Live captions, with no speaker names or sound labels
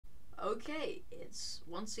Okay, it's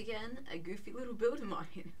once again a goofy little build of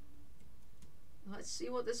mine. Let's see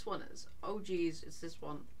what this one is. Oh geez, it's this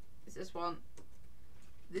one. It's this one.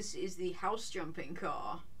 This is the house jumping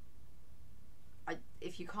car.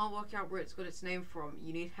 If you can't work out where it's got its name from,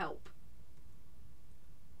 you need help.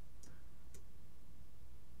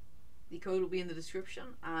 The code will be in the description,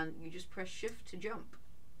 and you just press shift to jump.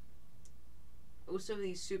 Also,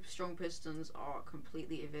 these super strong pistons are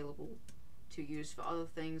completely available to use for other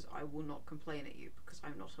things. I will not complain at you because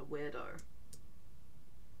I'm not a weirdo.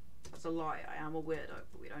 That's a lie. I am a weirdo,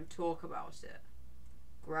 but we don't talk about it.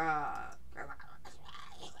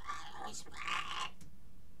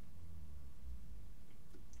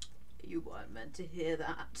 You weren't meant to hear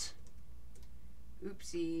that.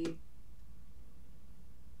 Oopsie.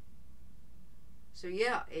 So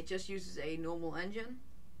yeah, it just uses a normal engine.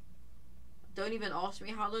 Don't even ask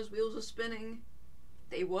me how those wheels are spinning.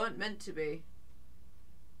 They weren't meant to be.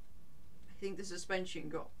 I think the suspension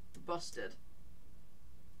got busted.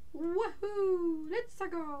 Woohoo! Let's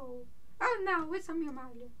go! Oh no, it's a mio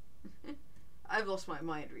Mario. I've lost my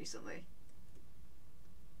mind recently.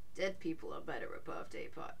 Dead people are better at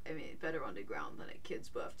better underground than at kids'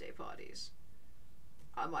 birthday parties.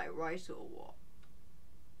 Am I right or what?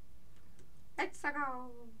 Let's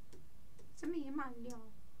go! It's a me, Mario.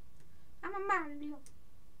 I'm a Mario.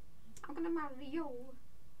 I'm gonna marry you.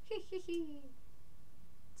 Hee hee hee.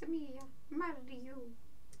 It's a me, Mario.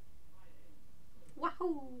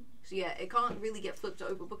 Wahoo! So yeah, it can't really get flipped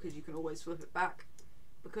over because you can always flip it back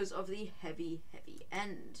because of the heavy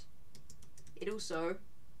end. It also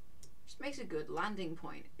just makes a good landing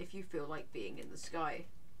point if you feel like being in the sky.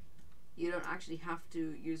 You don't actually have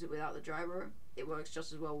to use it without the gyro. It works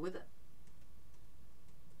just as well with it.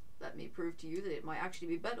 Let me prove to you that it might actually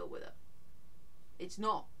be better with it. It's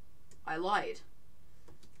not. I lied.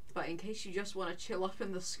 But in case you just want to chill up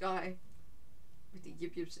in the sky with the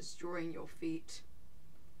yip-yips destroying your feet,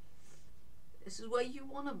 this is where you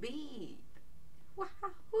want to be.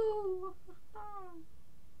 Wahoo!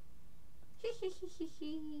 Hee hee hee hee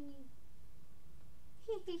hee.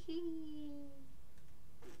 Hee hee hee.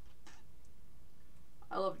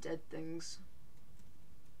 I love dead things.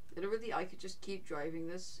 Literally, I could just keep driving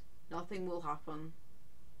this. Nothing will happen.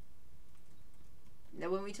 Now,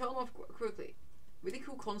 when we turn them off quickly, really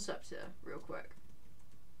cool concept here, real quick.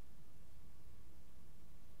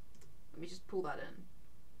 Let me just pull that in.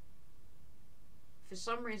 For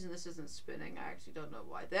some reason, this isn't spinning. I actually don't know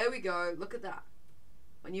why. There we go. Look at that.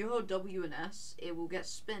 When you hold W and S, it will get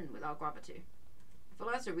spin without gravity. I feel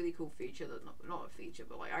like that's a really cool feature that not a feature,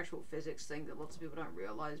 but like actual physics thing that lots of people don't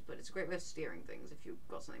realize. But it's a great way of steering things if you've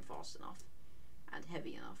got something fast enough and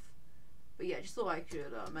heavy enough. But yeah, just thought I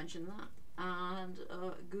could mention that. And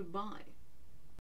goodbye.